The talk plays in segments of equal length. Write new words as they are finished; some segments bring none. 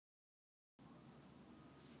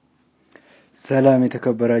ሰላም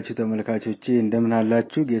የተከበራችሁ ተመልካቾቼ እንደምን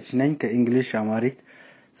አላችሁ? ጌትሽ ነኝ ከእንግሊሽ-አምሃሪክ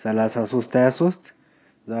 3323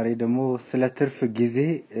 ዛሬ ደግሞ ስለትርፍ ጊዜ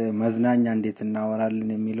መዝናኛ እንዴት እናወራለን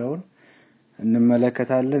የሚለውን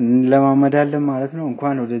እንመለከታለን እንለማመዳለን ማለት ነው።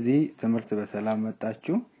 እንኳን ወደዚህ ትምህርት በሰላም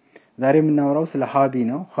መጣችሁ። ዛሬ የምናወራው ስለ ሆቢ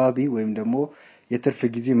ነው። ሆቢ ወይም ደግሞ የትርፍ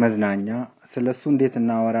ጊዜ መዝናኛ ስለሱ እንዴት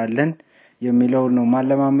እናወራለን የሚለውን ነው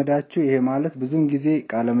ማለማመዳችሁ። ይሄ ማለት ብዙውን ጊዜ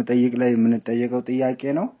ቃለ መጠይቅ ላይ የምንጠየቀው ጥያቄ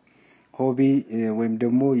ነው። ሆቢ ወይም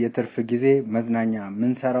ደግሞ የትርፍ ጊዜ መዝናኛ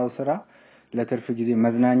ምን ሰራው ስራ ለትርፍ ጊዜ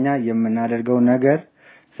መዝናኛ የምናደርገው ነገር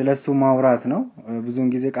ስለሱ ማውራት ነው። ብዙውን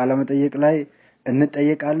ጊዜ ቃለ መጠይቅ ላይ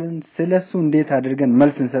እንጠየቃለን ስለሱ እንዴት አድርገን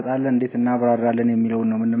መልስ እንሰጣለን እንዴት እናብራራለን የሚለውን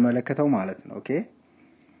ነው የምንመለከተው ማለት ነው። ኦኬ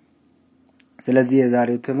ስለዚህ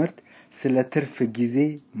የዛሬው ትምህርት ስለ ትርፍ ጊዜ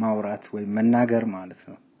ማውራት ወይ መናገር ማለት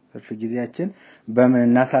ነው። ትርፍ ጊዜያችን በምን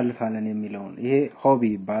እናሳልፋለን የሚለውን ይሄ ሆቢ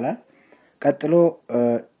ይባላል። ቀጥሎ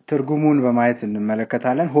ትርጉሙን በማየት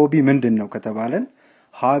እንመለከታለን። ሆቢ ምንድነው ከተባለን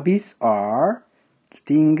hobbies are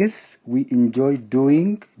things we enjoy doing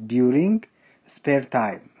during spare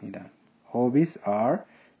time ይላል። hobbies are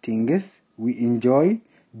things we enjoy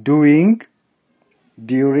doing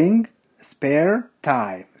during spare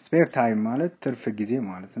time ማለት ትርፍ ጊዜ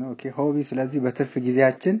ማለት ነው። ኦኬ ሆቢ ስለዚህ በትርፍ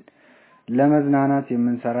ጊዜያችን ለመዝናናት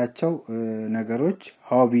የምንሰራቸው ነገሮች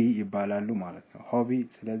ሆቢ ይባላሉ ማለት ነው። ሆቢ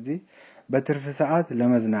ስለዚህ በትርፍ ሰዓት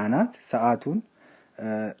ለመዝናናት ሰዓቱን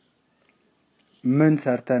ምን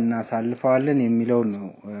ሰርተን እናሳልፈዋለን የሚለው ነው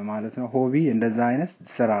ማለት ነው። ሆቢ እንደዛ አይነት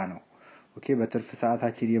ስራ ነው። ኦኬ በትርፍ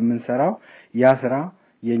ሰዓታችን የምንሰራው ያ ስራ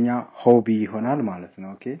የኛ ሆቢ ይሆናል ማለት ነው።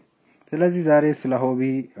 ኦኬ ስለዚህ ዛሬ ስለ ሆቢ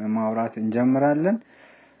ማውራት እንጀምራለን።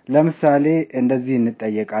 ለምሳሌ እንደዚህ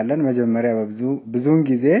እንጠየቃለን። መጀመሪያ ብዙውን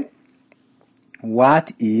ጊዜ what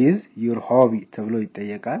is your hobby ተብሎ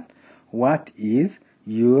ይጠየቃል። what is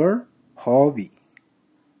your hobby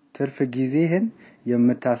ትርፍ ጊዜህን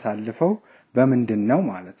የምታሳልፈው በምንድነው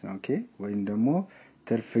ማለት ነው። ኦኬ ወይም ደግሞ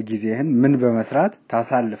ትርፍ ጊዜህን ምን በመስራት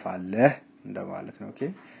ታሳልፋለህ እንደማለት ነው። ኦኬ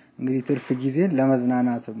እንግዲህ ትርፍ ጊዜን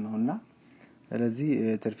ለመዝናናትም ነውና ስለዚህ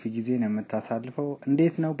ትርፍ ጊዜን የምታሳልፈው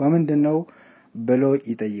እንዴት ነው በምንድነው ብሎ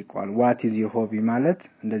ይጠይቃል። what is your hobby ማለት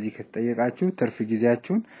እንደዚህ ከተጠየቃችሁ ትርፍ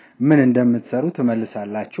ጊዜያችሁን ምን እንደምትሰሩ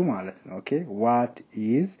ትመልሳላችሁ ማለት ነው። ኦኬ what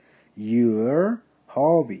is your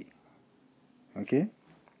hobby ኦኬ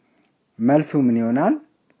መልሱ ምን ይሆናል?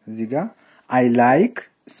 እዚህ ጋር I like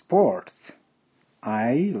sports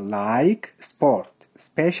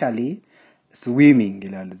especially swimming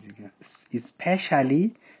ይላል እዚህ ጋር especially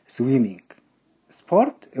swimming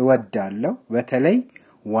ስፖርት እወዳለሁ በተለይ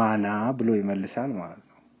ዋና ብሎ ይመልሳል ማለት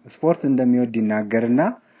ነው። ስፖርት እንደሚወድ ይናገርና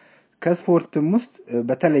ከስፖርትም ውስጥ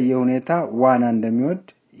በተለየ ሁኔታ ዋና እንደሚወድ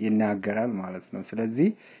ይናገራል ማለት ነው። ስለዚህ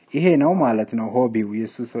ይሄ ነው ማለት ነው ሆቢው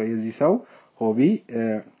የዚህ ሰው ሆቢ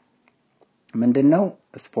ምንድነው?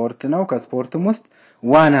 ስፖርት ነው። ከስፖርትም ውስጥ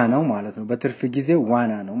ዋና ነው ማለት ነው። በትርፍ ጊዜ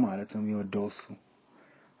ዋና ነው ማለት ነው የሚወደው እሱ።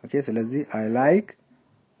 ኦኬ ስለዚህ I like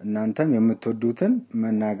እናንተም የምትወዱትን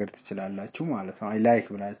መናገር ትችላላችሁ ማለት ነው። I like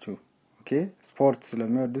ብላችሁ ኦኬ ስፖርት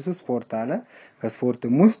ስለሚወዱ ስፖርት አለ።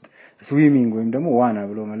 ከስፖርትም ውስጥ ስዊሚንግ ወይም ደግሞ ዋና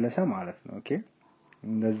ብሎ መለሰ ማለት ነው። ኦኬ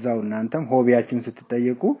እንደዛው እናንተም ሆቢያችሁን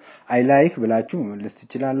ስትጠየቁ I like ብላችሁ መመለስ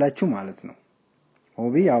ትችላላችሁ ማለት ነው።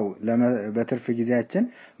 ሆቢ ያው በትርፍ ጊዜያችን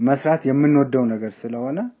መስራት የምንወደው ነገር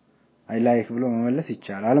ስለሆነ I like ብሎ መመለስ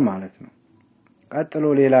ይቻላል ማለት ነው። ቀጥሎ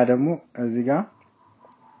ሌላ ደግሞ እዚህ ጋር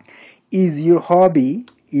is your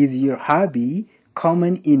hobby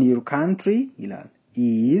common in your country ይላል።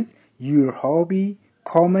 is your hobby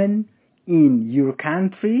common in your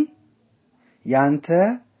country ያንተ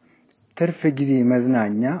ትርፍ ጊዜ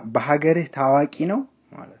መዝናኛ በሀገርህ ታዋቂ ነው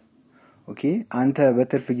ማለት ኦኬ አንተ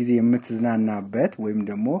በትርፍ ጊዜ የምትዝናናበት ወይም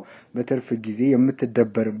ደግሞ በትርፍ ጊዜ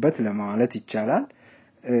የምትደበርበት ለማለት ይቻላል።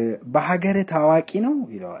 በሀገርህ ታዋቂ ነው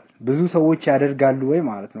ይላል። ብዙ ሰዎች ያደርጋሉ ወይ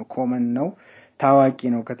ማለት ነው። ኮመን ነው ታዋቂ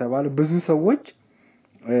ነው ከተባለ ብዙ ሰዎች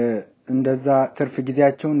እንደዛ ትርፍ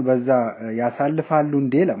ጊዜያቸውን በዛ ያሳልፋሉ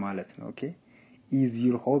እንዴ ለማለት ነው። ኦኬ is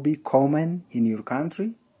your hobby common in your country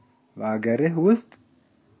በሀገርህ ውስጥ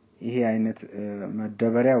ይሄ አይነት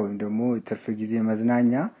መደበሪያ ወይም ደግሞ ትርፍ ጊዜ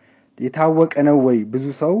መዝናኛ የታወቀ ነው ወይ ብዙ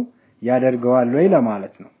ሰው ያደርገዋል ወይ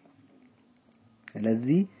ለማለት ነው።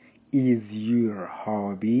 ስለዚህ is your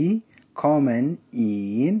hobby common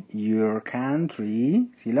in your country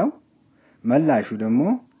ሲለው መላሹ ደግሞ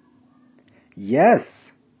yes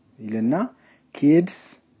ይልና kids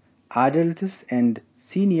adults and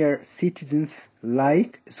senior citizens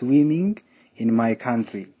like swimming in my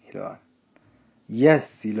country ይለዋል። yes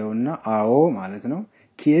ይለውና አዎ ማለት ነው።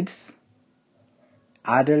 kids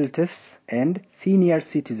adults and senior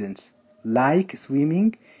citizens like swimming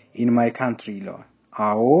in my country ይለዋል።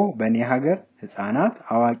 አዎ በእኔ ሀገር ህፃናት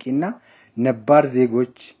አዋቂና ነባር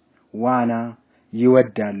ዜጎች ዋና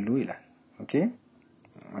ይወዳሉ ይላል ኦኬ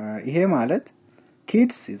ይሄ ማለት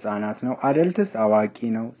kids ህፃናት ነው adults አዋቂ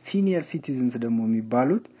ነው senior citizens ደግሞ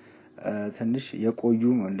የሚባሉት ትንሽ የቆዩ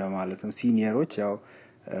እንደማለት ነው ሲኒየሮች ያው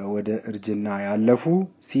ወደ እርጅና ያለፉ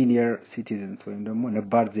senior citizens ወይም ደግሞ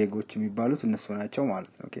ነባር ዜጎች የሚባሉት እነሱ ናቸው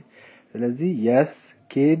ማለት ነው ኦኬ ስለዚህ yes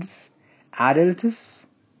kids adults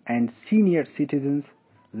and senior citizens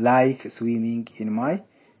like swimming in my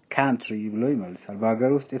country ብሎ ይመልሳል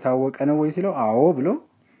በአገር ውስጥ የታወቀ ነው ወይ ሲለው አዎ ብሎ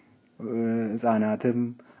ህፃናትም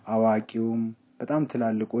አዋቂውም በጣም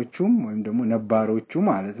ትላልቆቹም ወይም ደግሞ ነባሮቹ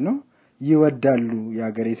ማለት ነው ይወዳሉ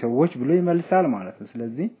ያገሬ ሰዎች ብሎ ይመልሳል ማለት ነው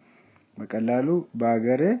ስለዚህ በቀላሉ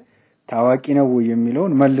በአገሬ ታዋቂ ነው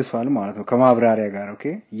የሚለውን መልሷል ማለት ነው ከማብራሪያ ጋር ኦኬ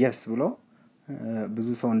yes ብሎ ብዙ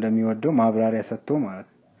ሰው እንደሚወደው ማብራሪያ ሰጥቶ ማለት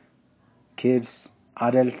kids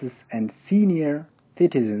adults and senior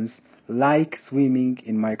citizens like swimming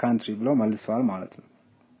in my country ብሎ መልሷል ማለት ነው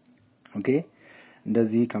ኦኬ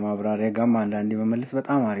እንደዚህ ከማብራሪያ ጋር አንዳንዴ መመለስ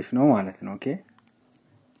በጣም አሪፍ ነው ማለት ነው ኦኬ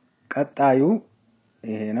ቀጣዩ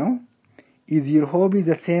ይሄ ነው is your hobby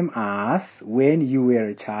the same as when you were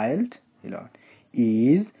a child ይላል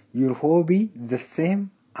is your hobby the same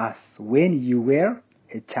as when you were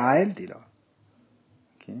a child ይላል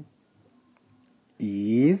okay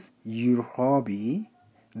is your hobby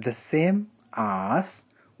the same as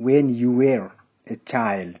when you were a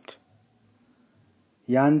child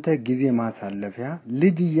ያንተ ጊዜ ማሳለፊያ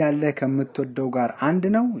ልጅ እያለ ከምትወደው ጋር አንድ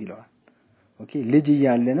ነው ይላል ኦኬ ልጅ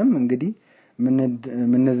እያለንም እንግዲህ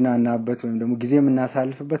ምንዝናናበት ወይም ደግሞ ጊዜ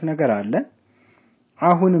ምናሳልፍበት ነገር አለ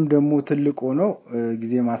አሁንም ደግሞ ትልቅ ሆኖ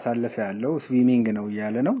ጊዜ ማሳለፊያ ያለው ስዊሚንግ ነው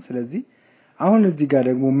እያለ ነው ስለዚህ አሁን እዚህ ጋር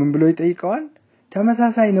ደግሞ ምን ብሎ ይጠይቀዋል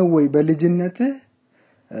ተመሳሳይ ነው ወይ በልጅነትህ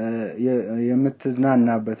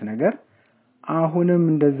የምትዝናናበት ነገር አሁንም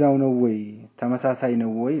እንደዛው ነው ወይ ተመሳሳይ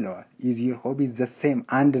ነው ወይ ይላል is your hobby the same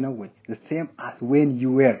and ነው ወይ the same as when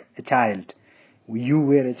you were a child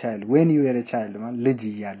when you were a child ማለት ልጅ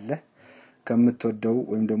እያለ ከምትወደው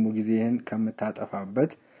ወይም ደግሞ ጊዜህን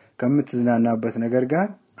ከምታጠፋበት ከምትዝናናበት ነገር ጋር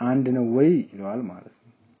አንድ ነው ወይ ይላል ማለት ነው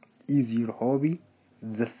is your hobby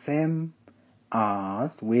the same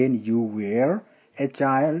as when you were a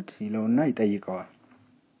child ይለውና ይጠይቀዋል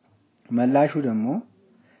መላሹ ደግሞ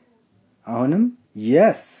አሁንም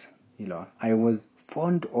yes ይላል I was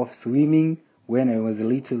fond of swimming when I was a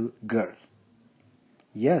little girl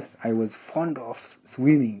yes I was fond of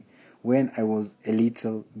swimming when I was a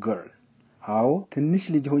little girl አዎ ትንሽ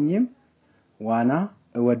ልጅ ሆኜም ዋና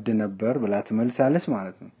እወድ ነበር ብላ ትመልሳለች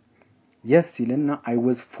ማለት ነው yes ይልና I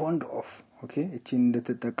was fond of okay እቺን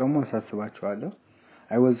እንድትጠቀሙ አሳስባችኋለሁ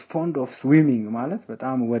I was fond of swimming ማለት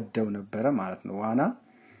በጣም ወደው ነበር ማለት ነው ዋና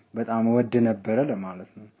በጣም ወድ ነበር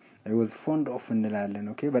ለማለት ነው I was fond of እንላለን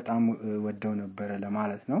okay በጣም ወደው ነበር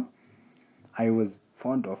ለማለት ነው I was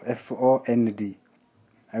fond of FOND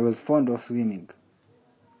I was fond of swimming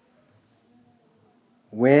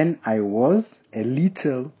when I was a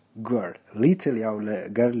little girl little ያው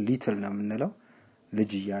girl little ነው የምንለው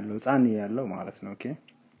ልጅ ያለው ህፃን ያለው ማለት ነው okay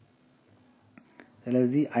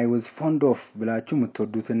ስለዚህ I was fond of ብላችሁ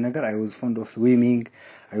የምትወዱትን ነገር I was fond of swimming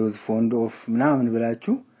I was fond of ምናምን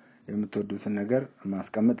ብላችሁ የምትወዱትን ነገር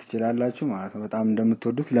ማስቀመጥ ትችላላችሁ ማለት ነው በጣም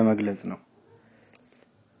እንደምትወዱት ለመግለጽ ነው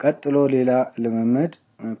ቀጥሎ ሌላ ለመመድ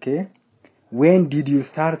okay when did you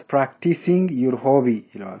start practicing your hobby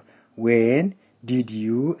ይላል when did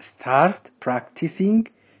you start practicing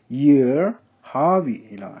your hobby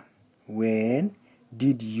ይላል when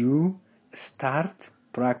did you start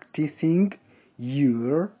practicing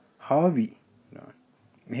your hobby ይላል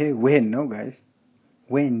ይሄ when ነው guys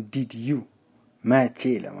when did you መቼ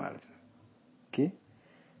ለማለት ነው okay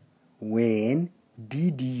when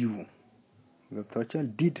did you ገብታችኋል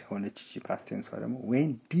did ሆነች እቺ past tense ደግሞ when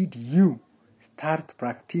did you start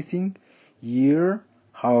practicing your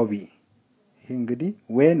hobby ይሄ እንግዲህ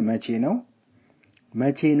when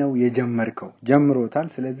መቼ ነው የጀመርከው ጀምሮታል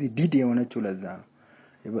ስለዚህ did የሆነችው ለዛ ነው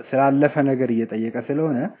ስላለፈ ነገር እየጠየቀ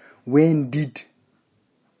ስለሆነ when did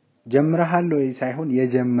ጀምረሃል ወይ ሳይሆን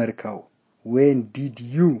የጀመርከው when did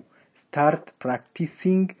you start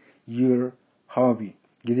practicing your hobby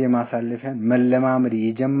ጊዜ ማሳለፊያን መለማመድ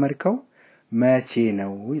የጀመርከው መቼ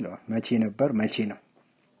ነው ይላል መቼ ነበር መቼ ነው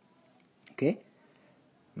okay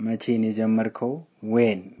መቼ ነው የጀመርከው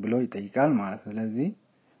when ብሎ ይጠይቃል ማለት ነው ስለዚህ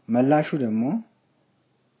መላሹ ደግሞ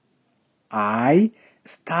I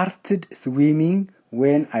started swimming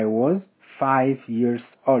when I was 5 years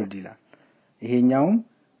old ይላል ይሄኛውም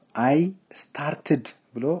I started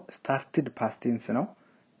ብሎ started past tense ነው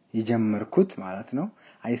የጀመርኩት ማለት ነው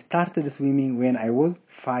I started swimming when I was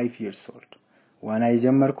 5 years old ዋና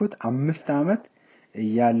የጀመርኩት 5 አመት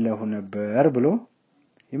እያለሁ ነበር ብሎ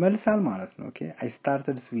ይመልሳል ማለት ነው። okay I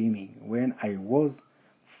started swimming when I was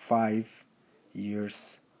 5 years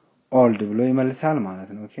old ብሎ ይመልሳል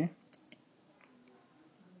ማለት ነው። okay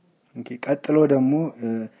ቀጥሎ ደግሞ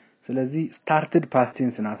ስለዚህ started past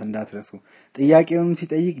tense ናት እንዳትረሱ። ጥያቄውን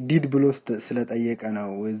ሲጠይቅ did ብሎ ስለጠየቀ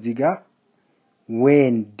ነው እዚህ ጋር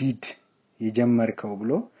when did የጀመርከው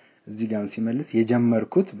ብሎ እዚህ ጋር ሲመልስ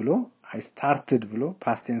የጀመርኩት ብሎ I started ብሎ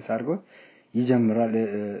past tense አድርጎ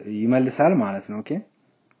ይመልሳል ማለት ነው። okay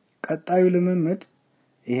ቀጣዩ ልምምድ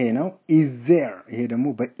ይሄ ነው is there ይሄ ደግሞ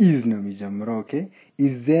በis ነው የሚጀምረው። okay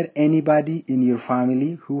is there anybody in your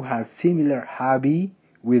family who has similar hobby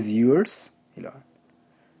with yours ይላል።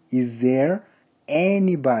 is there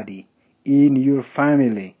anybody in your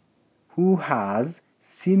family who has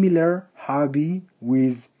similar hobby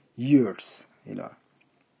with yours ይላል።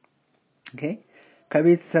 okay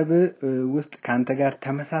ከቤተሰብ ውስጥ ካንተ ጋር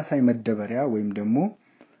ተመሳሳይ መደበሪያ ወይም ደግሞ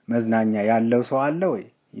መዝናኛ ያለው ሰው አለ ወይ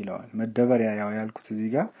ይላል። መደበሪያ ያልኩት እዚህ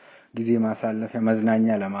ጋር ጊዜ ማሳለፊያ መዝናኛ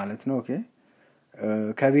ለማለት ነው። okay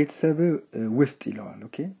ከቤተሰብ ውስጥ ይላል።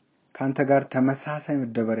 okay ካንተ ጋር ተመሳሳይ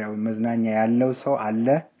መደበሪያ ወይም መዝናኛ ያለው ሰው አለ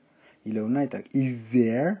ይለውና ይጠቅ is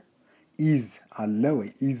there is አለ ወይ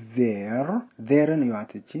is thereን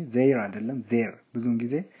ይዋትቺ there አይደለም there ብዙን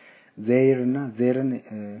ጊዜ there እና thereን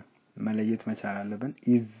መለየት መቻል አለብን።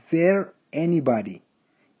 is there anybody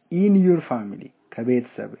in your family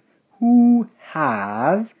ከቤተሰብ who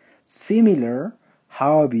has similar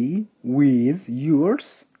hobby with yours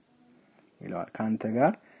ይላል። ካንተ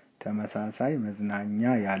ጋር ተመሳሳይ መዝናኛ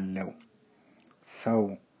ያለው ሰው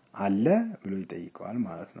አለ ብሎ ይጠይቀዋል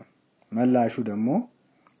ማለት ነው። መላሹ ደግሞ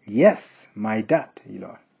yes my dad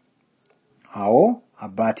ይላል። አዎ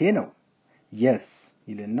አባቴ ነው yes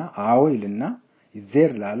ይልና አዎ ይልና is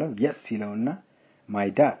there ላለው yes ይለውና my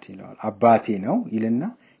dad ይላል። አባቴ ነው ይልና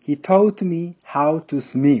he taught me how to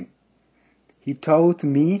swim he taught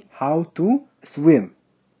me how to swim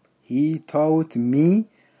he taught me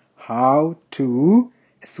how to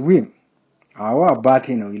swim አዎ አባቴ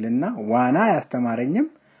ነው ይልና ዋና ያስተማረኝም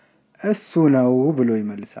እሱ ነው ብሎ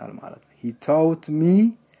ይመልሳል ማለት ነው። he taught me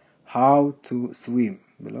how to swim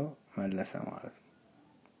ብሎ መለሰ ማለት ነው።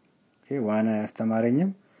 okay ዋና ያስተማረኝም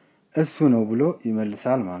እሱ ነው ብሎ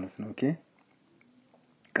ይመልሳል ማለት ነው። okay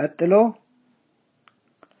ቀጥሎ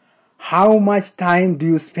how much time do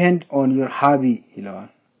you spend on your hobby ይላል።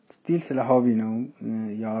 still ስለ hobby ነው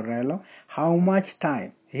ያወራለው። how much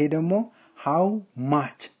time ይሄ ደግሞ how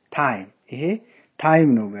much time ይሄ time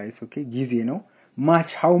ነው guys okay ጊዜ ነው።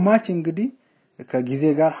 much how much እንግዲህ ከጊዜ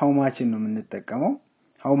ጋር how much ነው የምንጠቀመው።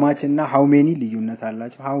 how much እና how many ልዩነት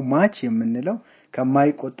አላቸው። how much የምንለው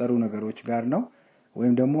ከማይቆጠሩ ነገሮች ጋር ነው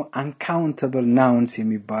ወይም ደግሞ uncountable nouns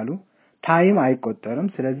የሚባሉ time አይቆጠርም።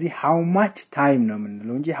 ስለዚህ how much time ነው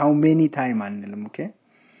የምንለው እንጂ how many time አንልም። okay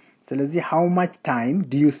ስለዚህ how much time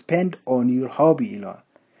do you spend on your hobby ይላል።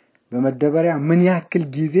 በመደበሪያ ምን ያክል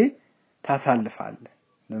ጊዜ ታሳልፋለህ?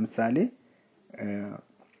 ለምሳሌ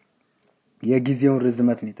የጊዜውን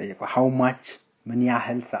ርዝመት ነው የጠየቀው። how much ምን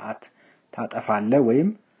ያህል ሰዓት ታጠፋለህ ወይም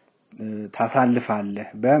ታሳልፋለህ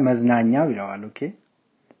በመዝናኛው ይላል። okay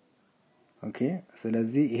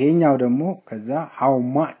ስለዚህ ይሄኛው ደግሞ ከዛ how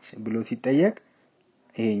much ብሎ ሲጠየቅ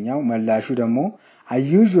ይሄኛው መላሹ ደግሞ I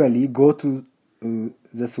usually go to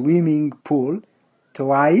the swimming pool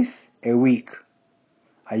twice a week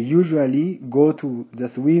I usually go to the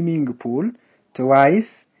swimming pool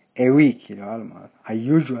twice a week ይላል ማለት ነው። I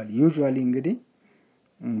usually እንግዲህ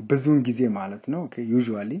ብዙን ጊዜ ማለት ነው። okay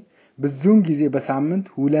usually ብዙን ጊዜ በሳምንት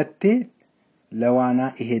ሁለቴ ለዋና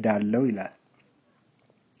እሄዳለሁ ይላል።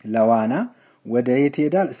 ለዋና ወደ የት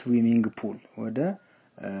ሄዳል? ስዊሚንግ ፑል ወደ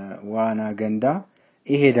ዋና ገንዳ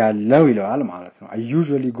እሄዳለሁ ይላል ማለት ነው። I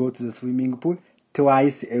usually go to the swimming pool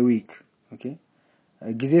twice a week okay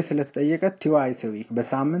ጊዜ ስለተጠየቀ twice a week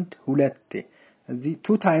በሳምንት ሁለቴ እዚህ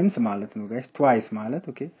two times ማለት ነው guys twice ማለት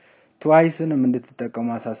okay twiceንም እንድትጠቀሙ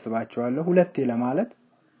አሳስባችኋለሁ። ሁለቴ ለማለት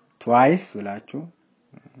twice ብላችሁ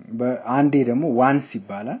በአንዴ ደግሞ once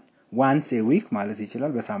ይባላል። once a week ማለት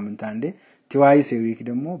ይችላል በሳምንት አንዴ። twice a week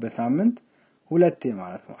ደግሞ በሳምንት ሁለቴ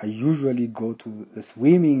ማለት ነው። I usually go to the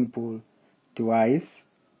swimming pool twice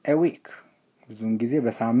a week ብዙን ጊዜ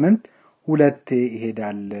በሳምንት ሁለቴ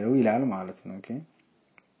እሄዳለሁ ይላል ማለት ነው። okay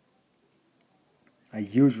I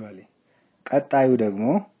usually ቀጣዩ ደግሞ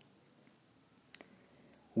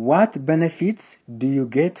what benefits do you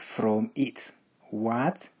get from it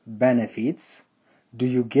what benefits do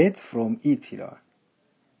you get from it ይላል።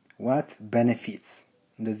 what benefits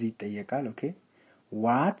እንደዚህ ይጠየቃል። okay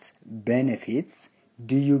what benefits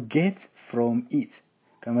do you get from it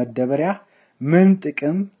ከመደበሪያ ምን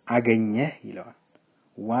ጥቅም አገኘህ ይለዋል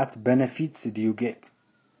what benefits do you get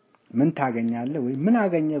ምን ታገኛለህ ወይ ምን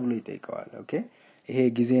አገኘ ብሎ ይጠይቀዋል ኦኬ ይሄ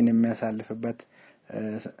ጊዜን የሚያሳልፍበት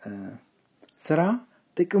ስራ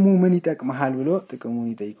ጥቅሙ ምን ይጠቅምሃል ብሎ ጥቅሙን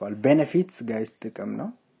ይጠይቀዋል benefits guys ጥቅም ነው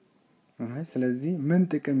ስለዚህ ምን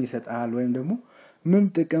ጥቅም ይሰጣል ወይም ደግሞ ምን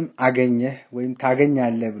ጥቅም አገኘህ ወይም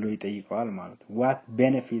ታገኛለህ ብሎ ይጠይቀዋል ማለት what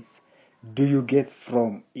benefits do you get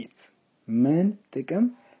from it ምን ጥቅም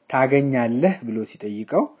ታገኛለህ ብሎ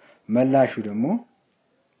ሲጠይቀው መላሹ ደግሞ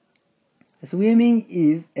swimming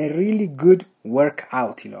is a really good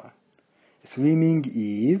workout ይለዋል swimming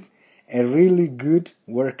is a really good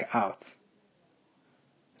workout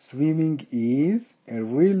swimming is a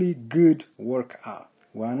really good workout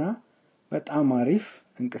ዋና በጣም አሪፍ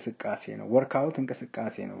እንቅስቃሴ ነው workout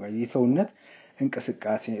እንቅስቃሴ ነው የሰውነት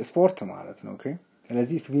እንቅስቃሴ ስፖርት ማለት ነው ኦኬ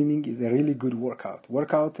ስለዚህ swimming is a really good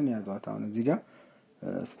workoutን ያዟት አሁን እዚህ ጋር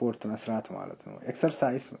ስፖርት መስራት ማለት ነው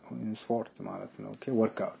exercise sport ማለት ነው ኦኬ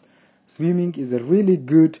workout swimming is a really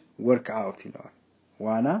good workout ይላል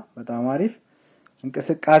ዋና በጣም አሪፍ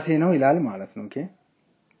እንቅስቃሴ ነው ይላል ማለት ነው ኦኬ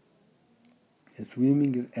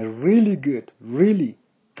swimming is a really good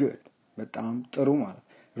በጣም ጥሩ ማለት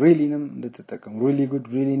reallyንም እንደተጠቀሙ really good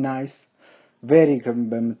really nice very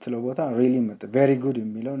በመጥለው ቦታ really መጥ very good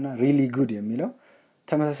የሚለውና really good የሚለው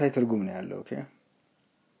ተመሳሳይ ትርጉም ነው ያለው ኦኬ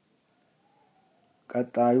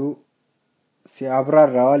ቀጣዩ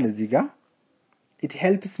ሲያብራራዋል እዚህ ጋር it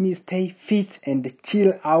helps me stay fit and chill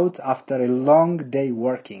out after a long day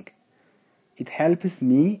working it helps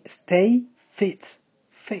me stay fit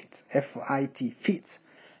fit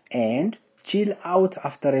and chill out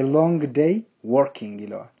after a long day working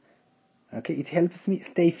ይለዋል okay it helps me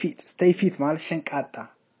stay fit ማለት ሸንቃጣ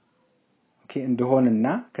okay እንደሆነና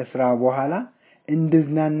ከስራ በኋላ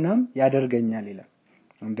እንድዝናናም ያደርገኛል ይላል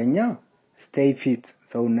አንደኛ stay fit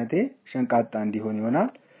ሰውነቴ ሸንቃጣ እንዲሆን ይሆናል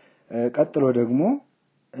ቀጥሎ ደግሞ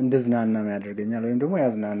እንድዝናናም ያደርገኛል ወይም ደግሞ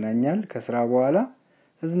ያዝናናኛል ከስራ በኋላ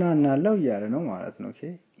እዝናናለሁ ይያለ ነው ማለት ነው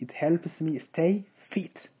okay it helps me stay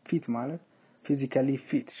fit ማለት physically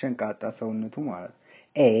fit ሸንቃጣ ሰውነቱ ማለት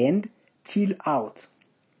and chill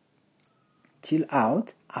out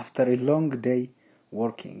after a long day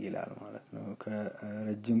working ይላል ማለት ነው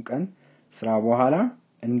ከረጅም ቀን ስራ በኋላ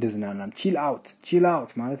እንድዝናናም chill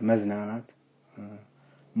out ማለት መዝናናት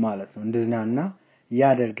ማለት ነው እንድዝናና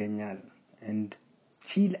ያደርገኛል and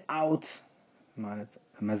chill out ማለት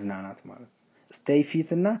መዝናናት ማለት stay fit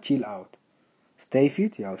እና chill out stay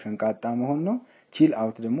fit ያው ሸንቃጣ መሆን ነው chill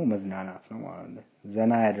out ደግሞ መዝናናት ነው ማለት ነው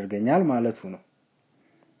ዘና ያደርገኛል ማለቱ ነው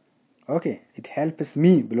ኦኬ it helps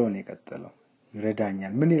me ብሎ ነው የቀጠለው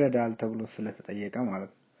ይረዳኛል ምን ይረዳል ተብሎ ስለተጠየቀ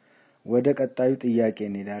ማለት ወደ ቀጣዩ ጥያቄ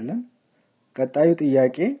እንሄዳለን ቀጣዩ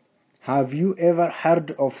ጥያቄ have you ever heard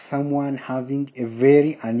of someone having a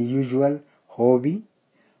very unusual hobby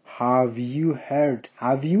have you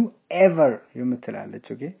ever የምትላለች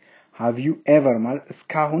ኦኬ have you ever ማለት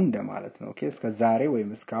እስካሁን እንደማለት ነው ኦኬ እስከ ዛሬ ወይም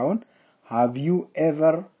እስካሁን have you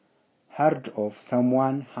ever heard of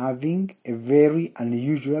someone having a very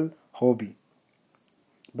unusual hobby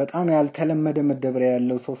በጣም ያልተለመደ መደብሪያ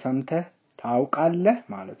ያለው ሰው ሰምተህ ታውቃለህ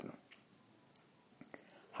ማለት ነው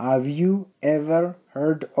have you ever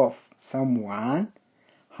heard of someone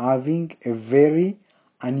having a very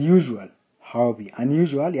unusual hobby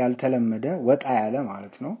unusual ያልተለመደ ወጣ ያለ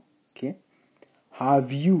ማለት ነው okay have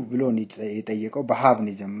you ብሎ ነው የጠየቀው በሃቭ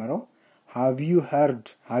ነው የጀመረው have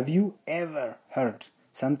you ever heard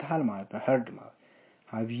ሰምተሃል ማለት ነው heard ማለት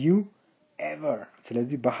have you ever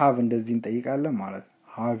ስለዚህ በሃቭ እንደዚህ እንጠይቃለን ማለት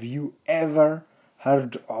have you ever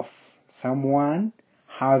heard of someone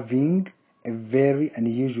having a very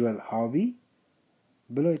unusual hobby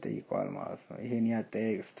ብሎ ይጠይቀዋል ማለት ነው ይሄን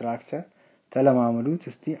ያጠያየቅ ስትራክቸር ተለማመዱት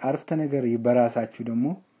እስቲ አረፍተ ነገር በራሳችሁ ደግሞ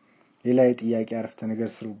ሌላ የጥያቄ አረፍተ ነገር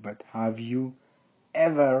ስሩበት have you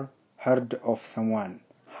ever heard of someone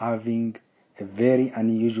having a very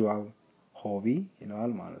unusual hobby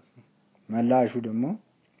ይለዋል ማለት ነው መላሹ ደግሞ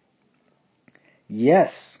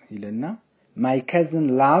yes ይለና my cousin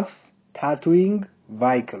loves tattooing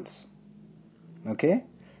vehicles okay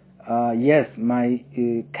yes my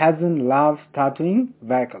cousin loves tattooing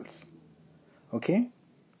vehicles okay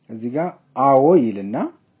እዚህ ጋር አዎ ይልና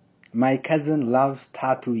my cousin loves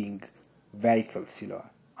tattooing vehicles ይለዋል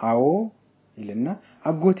አዎ ይልና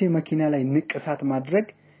አጎቴ መኪና ላይ ንቅሳት ማድረግ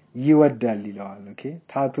ይወዳል ይለዋል okay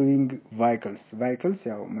tattooing vehicles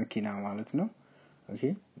ያው መኪና ማለት ነው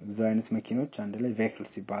okay እዛ አይነት መኪኖች አንድ ላይ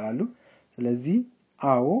vehicles ይባላሉ ስለዚህ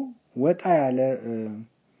አዎ ወጣ ያለ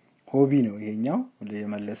ሆቢ ነው ይሄኛው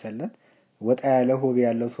ለየመለሰለት ወጣ ያለ ሆቢ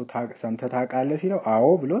ያለው ሰው ሰምተህ ታውቃለህ ሲለው አዎ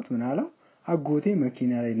ብሎት ምን አለው አጎቴ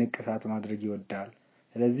መኪና ላይ ንቅሳት ማድረግ ይወዳል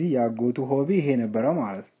ስለዚህ ያጎቱ ሆቢ ይሄ ነበር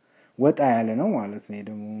ማለት ነው ወጣ ያለ ነው ማለት ነው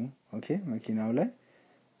ደግሞ ኦኬ መኪናው ላይ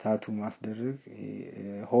ታቱ ማስደረግ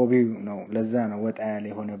ሆቢው ነው ለዛ ነው ወጣ ያለ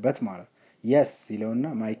የሆነበት ማለት yes ይለውና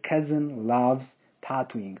my cousin loves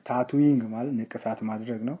tattooing ማለት ንቅሳት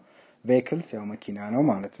ማድረግ ነው vehicles ያው መኪና ነው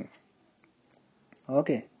ማለት ነው ኦኬ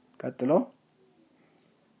ቀጥሎ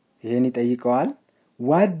ይሄን ይጠይቀዋል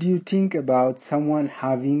what do you think about someone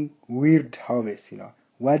having weird hobbies ይላል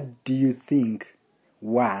what do you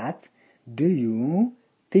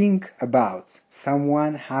think about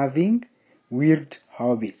someone having weird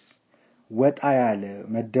hobbies ወጣ ያለ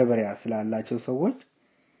መደበሪያ ስላላቸው ሰዎች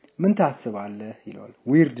ምን ታስባለህ ይላል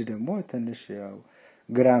weird ደግሞ ትንሽ ያው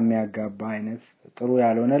ግራ የሚያጋባ አይነት ጥሩ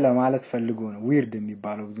ያልሆነ ለማለት ፈልጎ ነው weird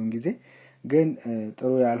የሚባለው ብዙን ጊዜ ግን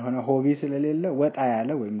ጥሩ ያልሆነ ሆቢ ስለሌለ ወጣ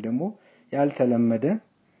ያለ ወይም ደግሞ ያልተለመደ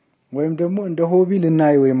ወይም ደግሞ እንደ ሆቢ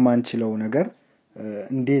ልናየው የማንችለው ነገር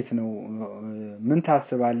እንዴት ነው ምን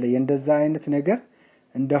ታስባለህ የእንደዛ አይነት ነገር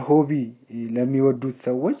እንደ ሆቢ ለሚወዱት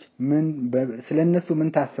ሰዎች ምን ስለነሱ ምን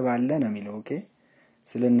ታስባለህ ነው የሚለው ኦኬ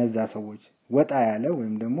ስለነዛ ሰዎች ወጣ ያለ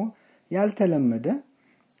ወይም ደግሞ ያልተለመደ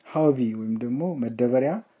ሆቢ ወይም ደግሞ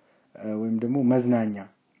መደበሪያ ወይም ደግሞ መዝናኛ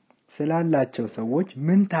ስላላቸው ሰዎች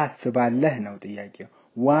ምን ታስባለህ ነው ጥያቄው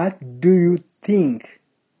what do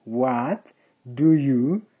you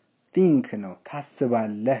think ነው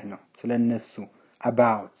ታስባለህ ነው ስለነሱ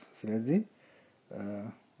about ስለዚህ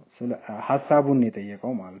ስለ ሐሳቡን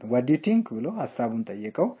የጠየቀው ማለት ነው what do you think ብሎ ሐሳቡን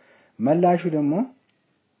ጠየቀው መላሹ ደግሞ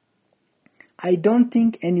I don't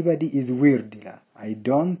think anybody is weird ይላል I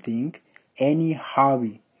don't think any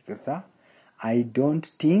hobby ይቅርታ I don't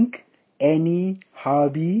think any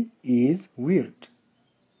hobby is weird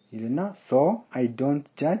ይልና so I don't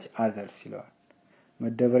judge others ይላል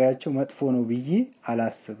መደበሪያቸው መጥፎ ነው ብዬ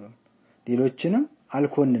አላስብም ሌሎችንም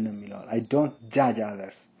አልኮንንም ይላል I don't judge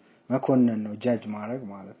others መኮንን ነው judge ማድረግ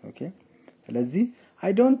ማለት ነው ኦኬ ስለዚህ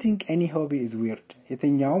I don't think any hobby is weird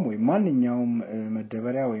የትኛውም ወይ ማንኛውም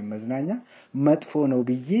መደበሪያ ወይ መዝናኛ መጥፎ ነው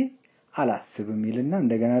ብዬ አላስብም ይልና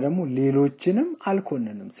እንደገና ደግሞ ሌሎችንም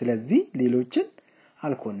አልኮንንም ስለዚህ ሌሎችን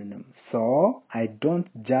አልኮንንም so I don't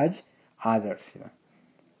judge others ይላል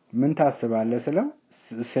ምን ታስባለህ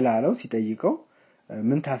ስላለው ሲጠይቀው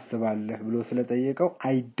ምን ታስባለህ ብሎ ስለጠየቀው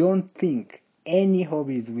I don't think any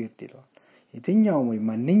hobby is weird ይላል የትኛውም ወይ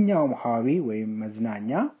ማንኛውም ሆቢ ወይ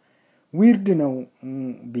መዝናኛ weird ነው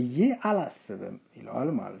ብዬ አላስብም ይላል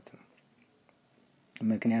ማለት ነው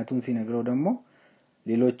ምክንያቱም ሲነግረው ደግሞ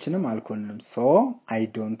ሌሎችንም አልኮንንም so I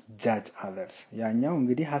don't judge others ያኛው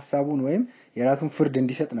እንግዲህ ሐሳቡን ወይም የራሱን ፍርድ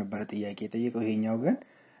እንዲሰጥ ነበር ጥያቄ የጠየቀው ይሄኛው ግን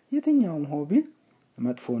የትኛውም ሆቢ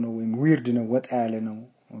መጥፎ ነው ወይም weird ነው ወጣ ያለ ነው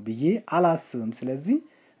ብዬ አላስብም ስለዚህ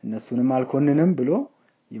እነሱንም አልኮንንም ብሎ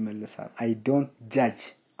ይመልሳል I don't judge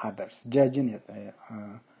others judgeን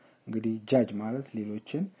እንግዲህ judge ማለት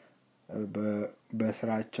ሌሎችን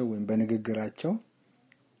በስራቸው ወይም በንግግራቸው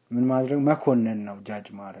ምን ማድረግ መኮነን ነው judge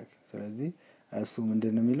ማድረግ ስለዚህ እሱ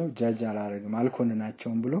ምንድነው የሚለው judge አላረግም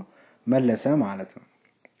አልኮንናቸውም ብሎ መለሰ ማለት ነው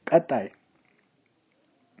ቀጣይ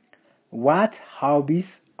what hobbies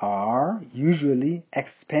are usually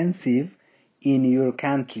expensive in your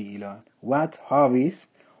country ይላል what hobbies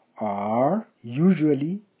are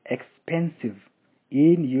usually expensive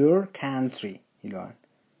in your country ይላል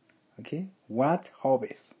okay what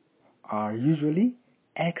hobbies are usually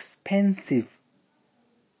expensive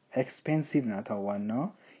not a one no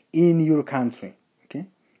in your country okay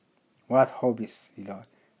what hobbies ይላል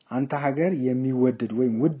አንተ ሀገር የሚወደድ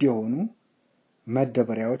ወይም ውድ የሆኑ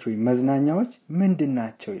መደበሪያዎች ወይ መዝናኛዎች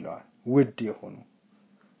ምንድናቸው ይላል ውድ የሆኑ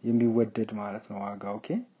የሚወደድ ማለት ነው ዋጋ ኦኬ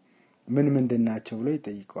ምንድናቸው ብሎ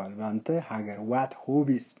ይጠይቀዋል በአንተ ሀገር what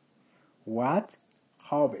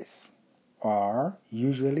hobbies are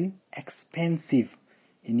usually expensive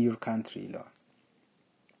in your country ይላል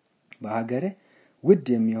በሀገር ውድ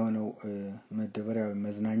የሚሆነው መደበሪያ ወይ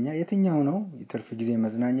መዝናኛ የትኛው ነው የትርፍ ጊዜ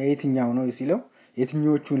መዝናኛ የትኛው ነው ሲለው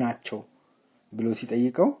የትኞቹ ናቸው ብሎ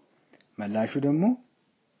ሲጠይቀው መላሹ ደግሞ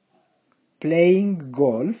playing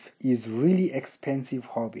golf is really expensive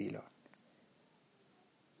hobby ይላል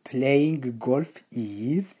playing golf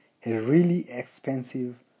is a really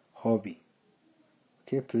expensive hobby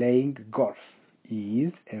okay playing golf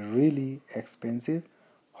is a really expensive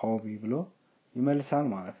hobby ብሎ ይመልሳል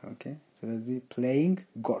ማለት ነው ኦኬ ስለዚህ playing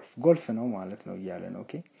golf ነው ማለት ነው ይያለ ነው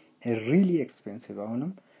ኦኬ a really expensive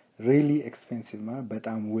አሁንም really expensive ማለት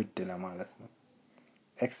በጣም ውድ ለማለት ነው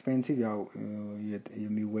expensive ያው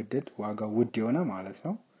የሚወደድ ዋጋ ውድ የሆነ ማለት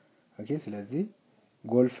ነው ኦኬ ስለዚህ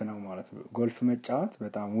ጎልፍ ነው ማለት ነው ጎልፍ መጫወት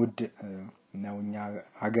በጣም ውድ ነውኛ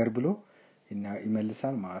ሀገር ብሎ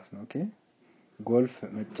ይመልሳል ማለት ነው ኦኬ ጎልፍ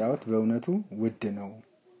መጫወት በእውነቱ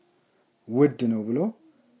ውድ ነው ብሎ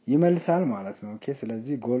ይመልሳል ማለት ነው ኦኬ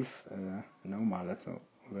ስለዚህ ጎልፍ ነው ማለት ነው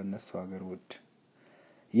በእነሱ ሀገር ውድ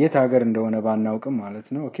የት ሀገር እንደሆነ ባናውቅም ማለት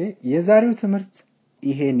ነው ኦኬ የዛሬው ትምህርት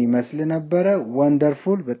ይሄን ይመስል ነበር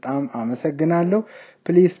ወንደርፉል በጣም አመሰግናለሁ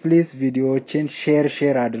ፕሊዝ ቪዲዮዎችን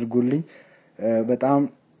ሼር አድርጉልኝ በጣም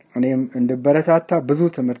እኔም እንደበረታታ ብዙ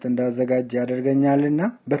ትምህርት እንዳዘጋጅ ያደርገኛልና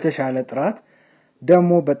በተሻለ ጥራት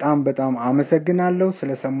ደግሞ በጣም አመሰግናለሁ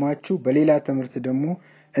ስለሰማችሁ በሌላ ትምህርት ደግሞ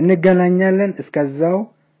እንገናኛለን እስከዛው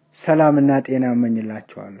ሰላምና ጤና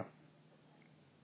እመኝላችኋለሁ